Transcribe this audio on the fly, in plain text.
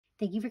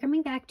Thank you for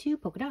coming back to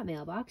Polka Dot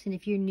Mailbox, and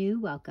if you're new,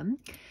 welcome.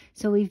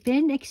 So we've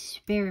been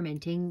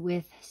experimenting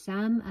with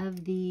some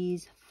of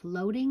these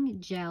floating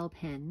gel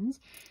pens,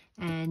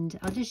 and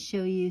I'll just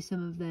show you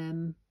some of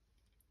them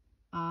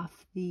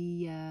off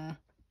the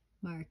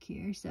mark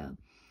here. So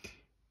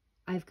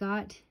I've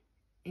got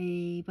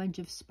a bunch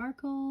of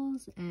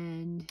sparkles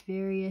and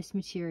various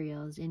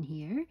materials in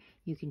here.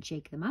 You can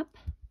shake them up,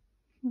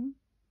 and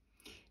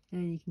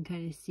you can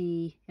kind of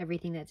see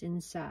everything that's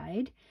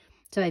inside.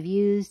 So I've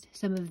used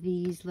some of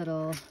these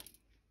little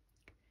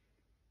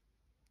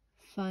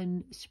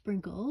fun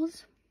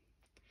sprinkles,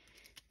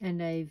 and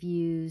I've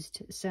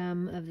used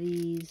some of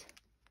these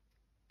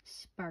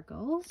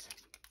sparkles,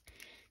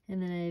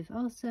 and then I've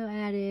also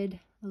added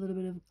a little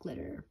bit of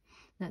glitter.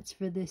 That's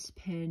for this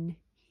pen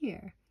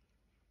here.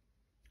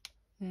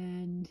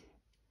 And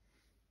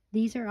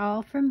these are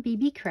all from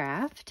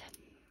Beebeecraft,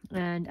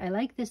 and I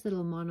like this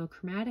little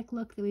monochromatic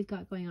look that we've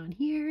got going on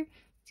here.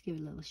 Let's give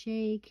it a little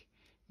shake.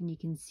 And you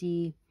can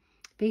see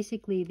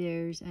basically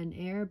there's an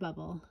air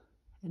bubble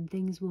and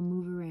things will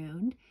move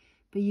around,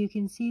 but you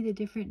can see the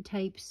different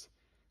types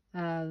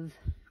of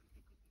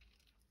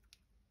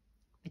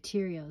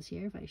materials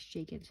here. If I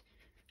shake it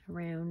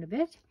around a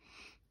bit,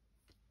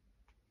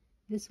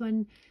 this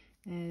one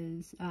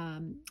has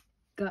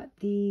got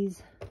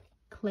these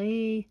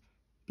clay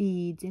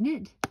beads in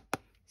it.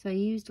 So I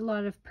used a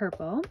lot of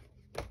purple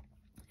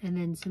and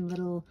then some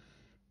little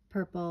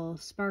purple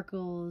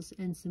sparkles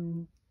and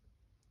some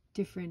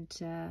different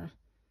let's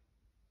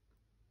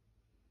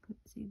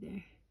see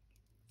there,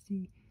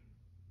 see,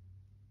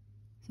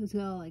 so it's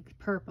all like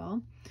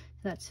purple, so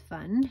that's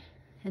fun.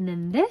 And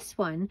then this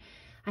one,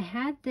 I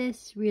had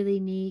this really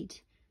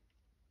neat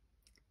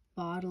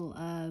bottle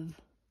of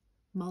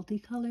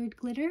multicolored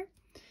glitter,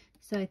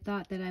 so I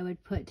thought that I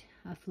would put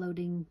a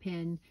floating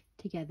pen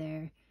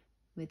together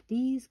with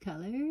these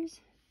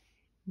colors.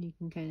 You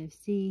can kind of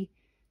see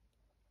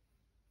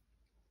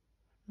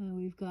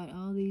we've got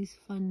all these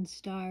fun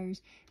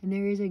stars, and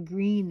there is a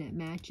green that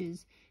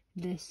matches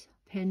this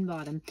pen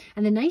bottom.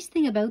 And the nice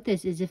thing about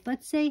this is, if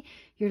let's say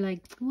you're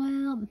like,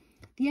 well,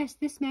 yes,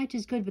 this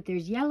matches good, but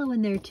there's yellow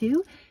in there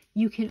too,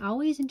 you can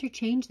always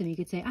interchange them. You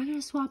could say, I'm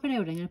going to swap it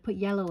out, I'm going to put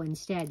yellow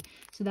instead.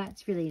 So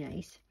that's really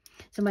nice.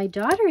 So my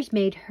daughter's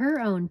made her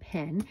own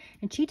pen,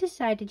 and she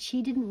decided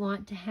she didn't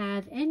want to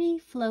have any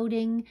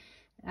floating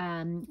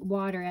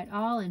water at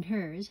all in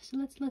hers. So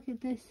let's look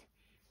at this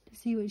to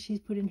see what she's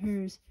put in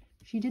hers.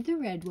 She did the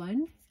red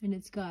one, and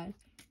it's got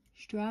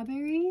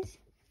strawberries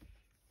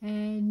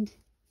and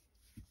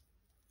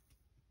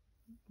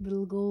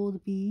little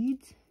gold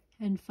beads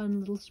and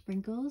fun little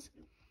sprinkles.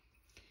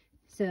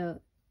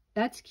 So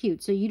that's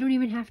cute. So you don't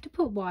even have to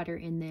put water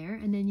in there,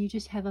 and then you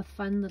just have a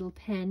fun little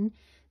pen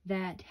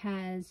that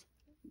has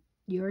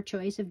your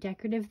choice of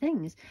decorative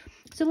things.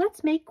 So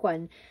let's make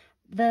one.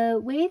 The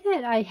way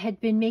that I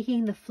had been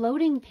making the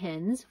floating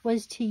pens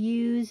was to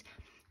use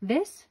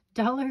this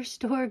dollar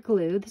store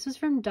glue. This was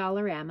from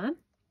Dollarama,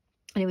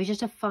 and it was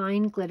just a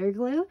fine glitter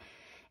glue.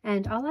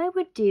 And all I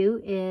would do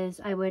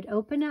is I would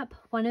open up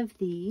one of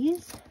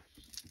these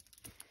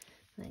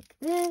like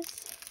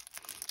this,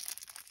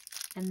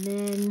 and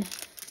then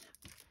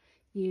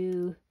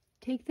you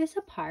take this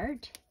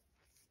apart,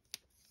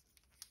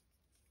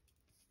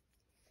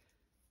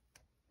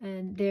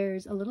 and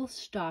there's a little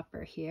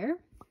stopper here.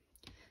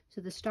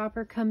 So the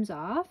stopper comes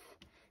off,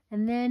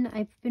 and then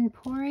I've been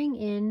pouring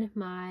in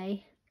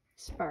my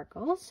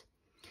sparkles.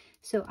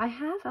 So I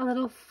have a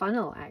little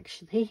funnel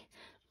actually.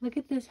 Look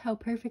at this, how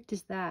perfect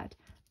is that?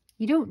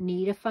 You don't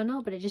need a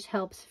funnel, but it just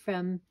helps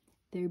from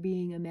there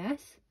being a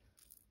mess.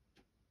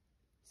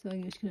 So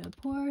I'm just going to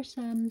pour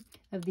some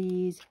of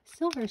these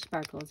silver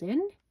sparkles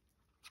in.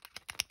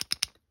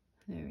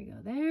 There we go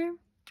there.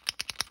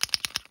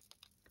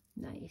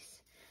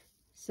 Nice.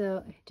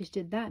 So I just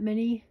did that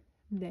many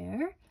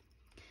there.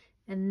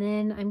 And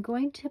then I'm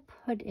going to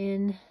put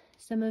in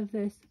some of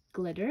this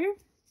glitter.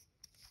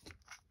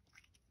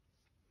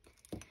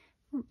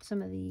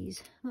 Some of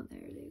these, oh, there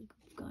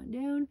they've gone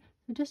down.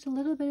 So just a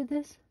little bit of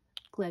this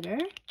glitter.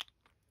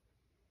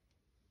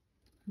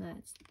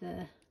 That's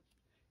the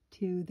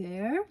two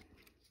there.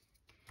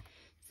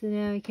 So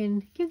now I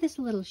can give this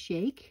a little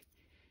shake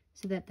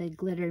so that the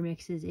glitter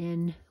mixes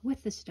in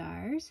with the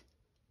stars.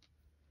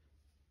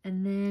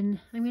 And then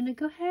I'm going to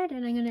go ahead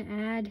and I'm going to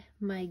add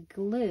my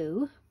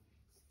glue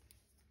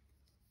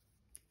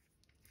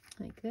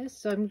like this.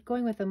 So I'm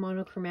going with a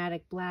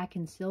monochromatic black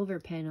and silver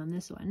pen on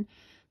this one.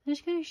 I'm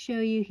just going to show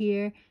you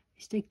here.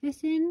 I stick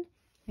this in,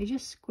 I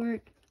just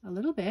squirt a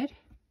little bit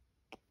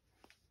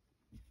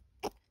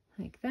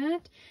like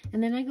that,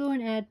 and then I go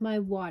and add my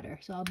water.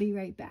 So I'll be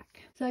right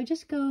back. So I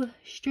just go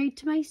straight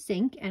to my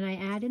sink and I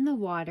add in the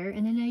water,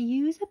 and then I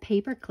use a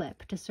paper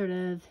clip to sort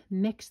of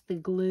mix the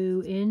glue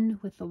in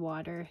with the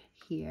water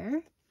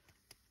here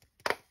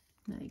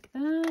like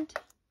that.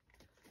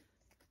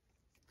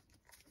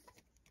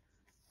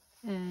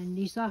 And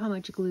you saw how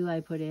much glue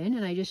I put in,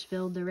 and I just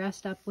filled the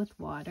rest up with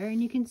water,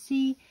 and you can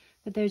see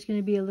that there's going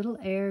to be a little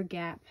air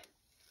gap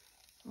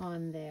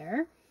on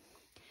there.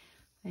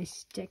 I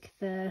stick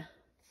the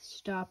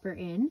stopper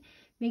in.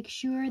 Make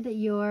sure that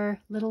your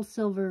little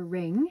silver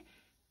ring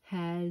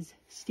has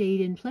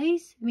stayed in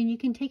place. I mean, you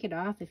can take it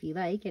off if you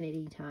like at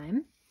any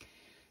time.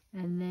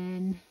 And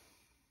then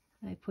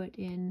I put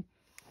in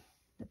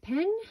the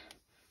pen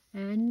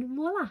and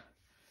voila.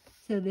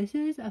 So this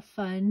is a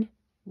fun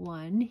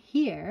one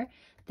here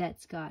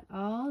that's got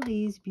all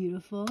these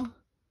beautiful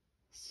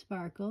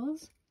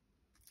sparkles,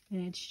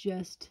 and it's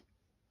just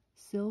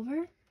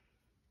silver.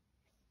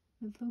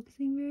 Not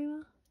focusing very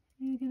well.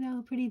 Look at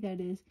how pretty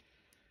that is.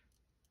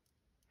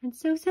 It's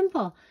so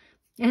simple.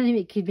 And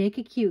it could make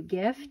a cute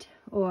gift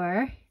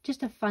or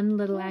just a fun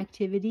little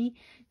activity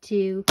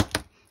to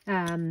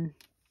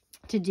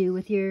do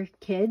with your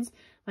kids.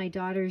 My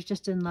daughter's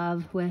just in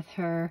love with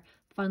her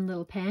fun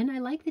little pen. I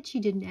like that she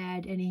didn't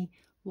add any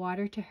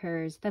water to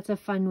hers. That's a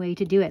fun way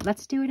to do it.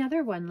 Let's do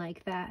another one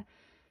like that.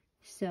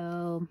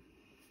 So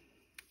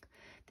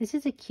this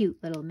is a cute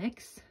little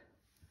mix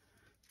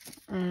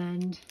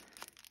and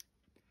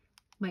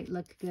might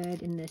look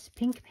good in this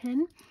pink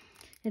pen.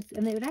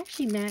 And it would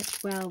actually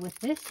match well with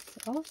this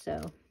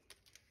also.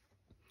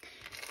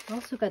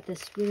 Also got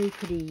this really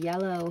pretty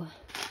yellow.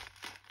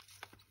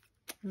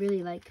 I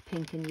really like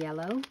pink and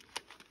yellow.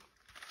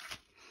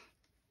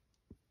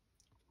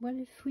 What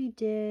if we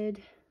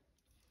did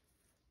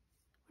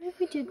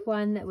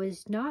one that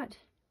was not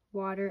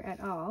water at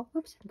all?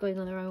 Whoops, I'm going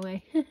on the wrong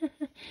way.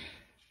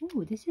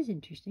 Ooh, this is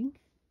interesting.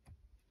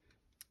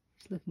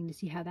 Just looking to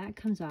see how that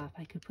comes off.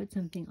 I could put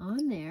something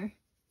on there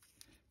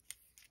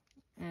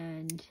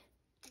and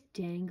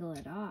dangle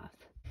it off.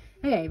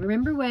 Okay,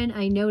 remember when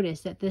I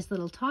noticed that this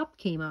little top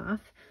came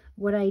off?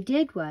 What I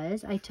did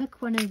was I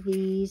took one of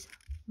these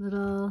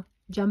little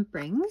jump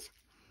rings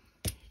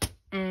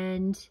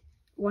and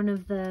one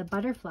of the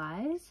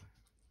butterflies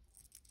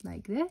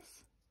like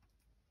this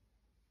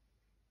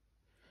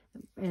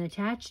and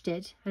attached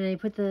it, and I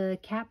put the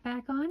cap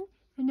back on,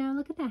 and now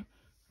look at that.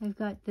 I've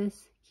got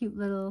this cute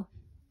little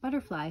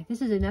butterfly.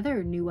 This is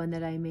another new one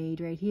that I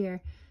made right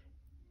here.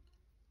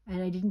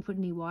 And I didn't put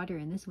any water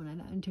in this one. I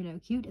thought it turned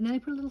out cute. And then I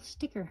put a little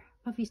sticker,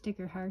 puffy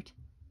sticker heart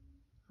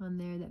on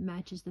there that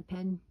matches the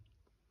pen.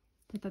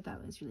 I thought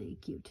that was really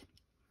cute.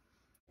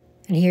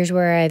 And here's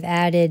where I've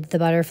added the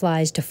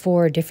butterflies to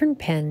 4 different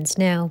pens.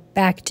 Now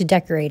back to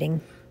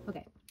decorating.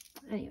 Okay,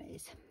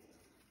 anyways.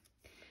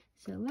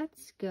 So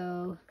let's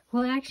go.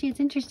 Well, actually it's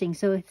interesting.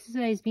 So this is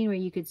what I mean, where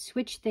you could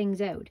switch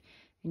things out.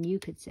 And you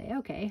could say,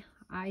 okay,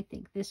 I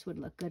think this would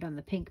look good on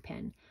the pink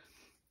pen.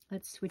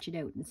 Let's switch it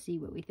out and see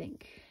what we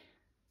think.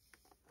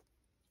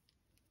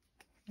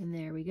 And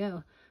there we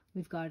go.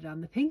 We've got it on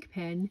the pink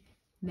pen.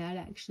 And that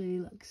actually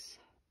looks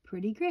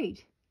pretty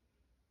great.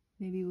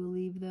 Maybe we'll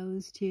leave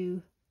those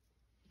two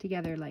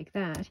together like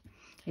that.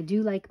 I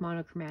do like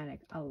monochromatic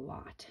a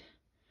lot.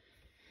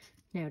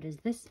 Now, does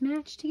this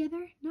match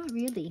together? Not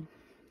really.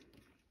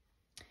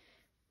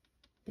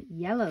 But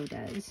yellow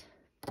does.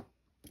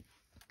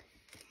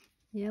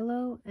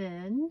 Yellow,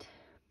 and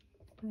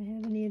do I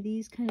have any of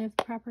these kind of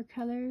proper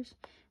colors?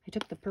 I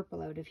took the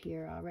purple out of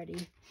here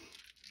already.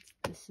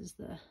 This is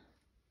the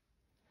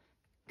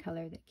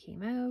color that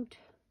came out.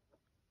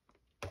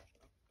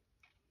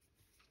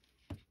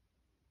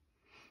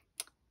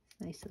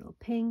 Nice little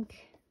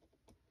pink.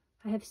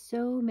 I have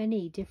so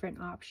many different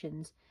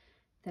options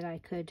that I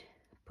could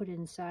put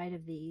inside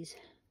of these.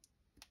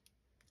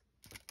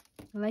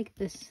 I like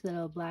this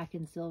little black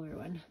and silver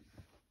one.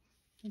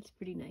 It's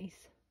pretty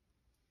nice.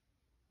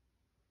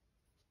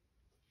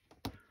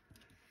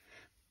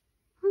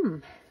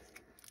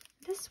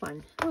 This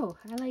one. Oh,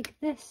 I like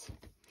this.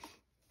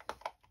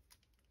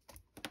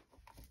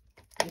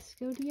 This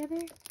go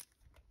together?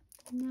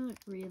 Not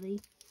really.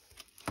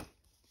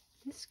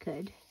 This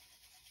could.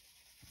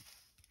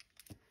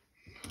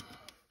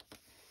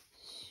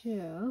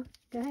 So,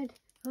 go ahead.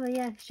 Oh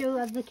yeah,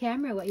 show the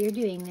camera what you're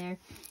doing there.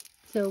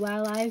 So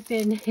while I've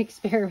been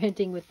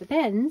experimenting with the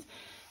pens,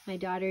 my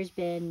daughter's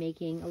been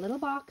making a little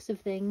box of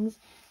things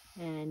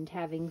and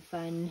having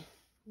fun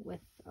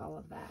with all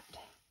of that.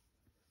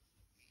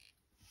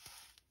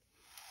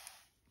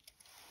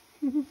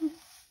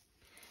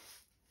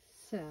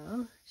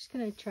 So, just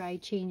going to try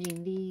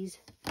changing these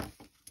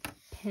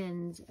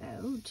pens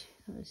out.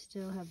 I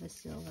still have the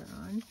silver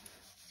on.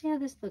 See how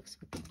this looks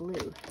with the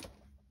blue.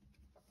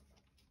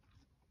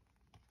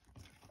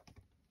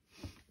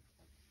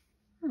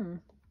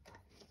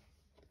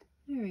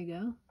 There we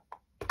go.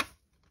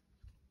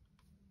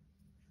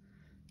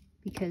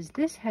 Because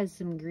this has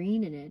some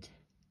green in it.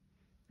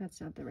 That's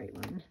not the right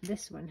one.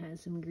 This one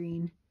has some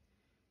green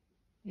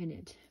in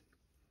it.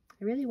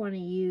 I really want to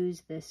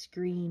use this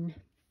green.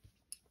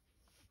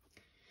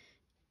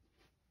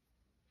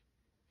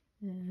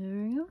 There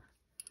we go.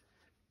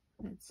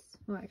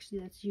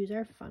 Let's use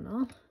our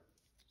funnel.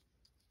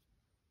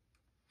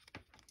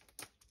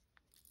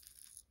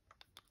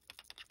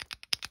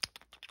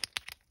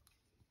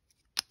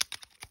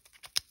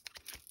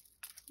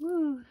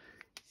 Woo,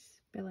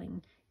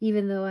 spilling.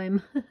 Even though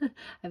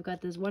I've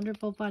got this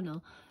wonderful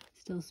funnel,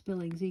 still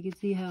spilling. So you can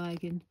see how I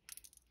can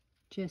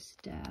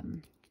just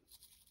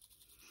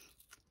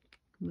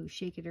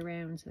shake it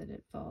around so that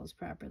it falls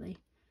properly.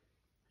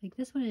 Like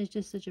this one is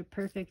just such a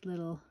perfect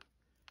little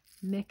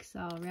mix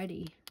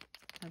already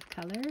of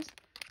colors.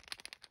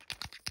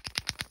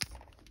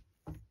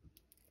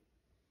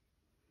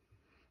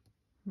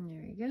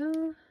 There we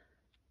go.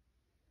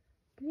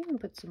 Could even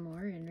put some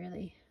more in,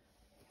 really.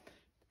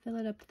 Fill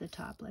it up to the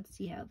top. Let's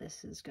see how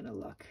this is going to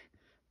look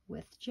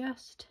with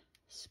just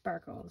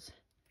sparkles.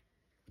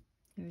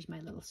 There's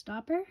my little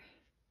stopper.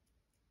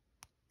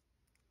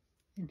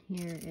 And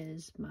here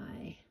is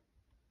my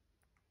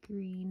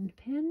green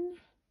pen.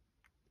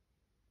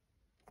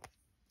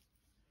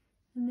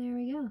 And there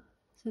we go.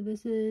 So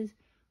this is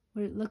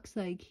what it looks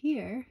like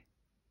here.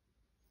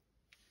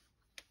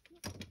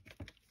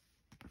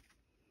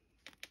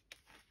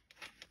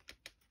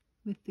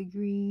 With the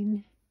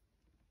green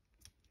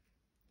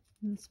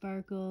and the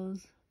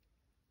sparkles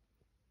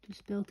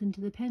just built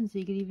into the pen. So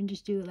you could even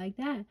just do it like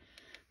that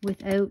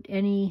without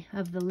any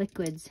of the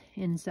liquids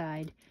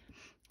inside.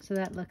 So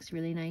that looks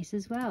really nice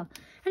as well.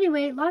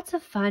 Anyway, lots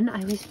of fun.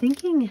 I was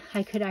thinking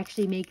I could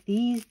actually make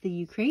these the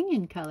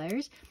Ukrainian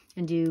colors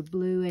and do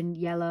blue and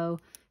yellow.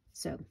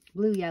 So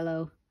blue,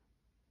 yellow,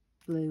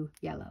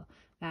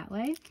 that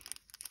way.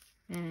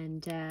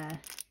 And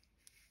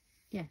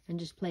yeah, and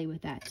just play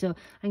with that. So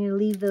I'm going to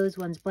leave those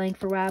ones blank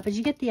for a while, but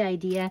you get the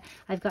idea.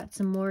 I've got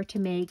some more to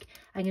make.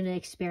 I'm going to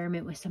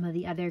experiment with some of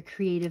the other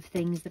creative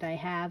things that I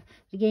have.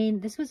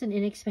 Again, this was an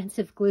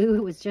inexpensive glue.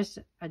 It was just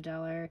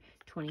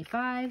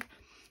 $1.25,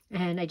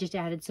 and I just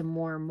added some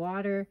warm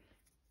water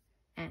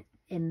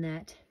in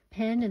that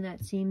pen, and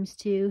that seems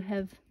to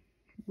have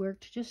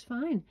worked just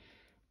fine.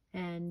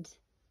 And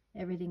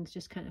everything's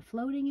just kind of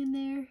floating in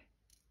there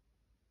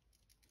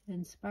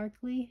and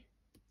sparkly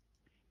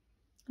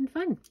and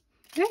fun.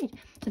 Great.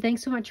 So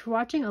thanks so much for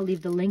watching. I'll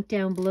leave the link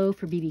down below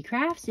for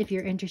Beebeecrafts if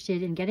you're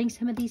interested in getting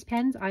some of these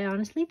pens. I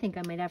honestly think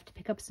I might have to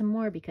pick up some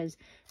more because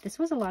this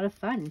was a lot of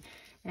fun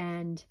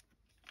and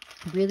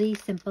really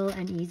simple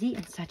and easy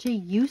and such a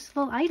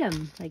useful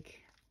item.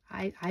 Like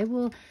I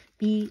will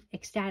be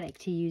ecstatic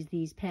to use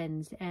these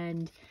pens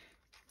and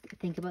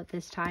think about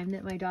this time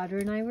that my daughter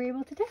and I were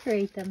able to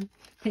decorate them.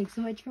 Thanks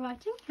so much for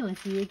watching, and I'll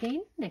see you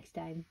again next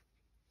time.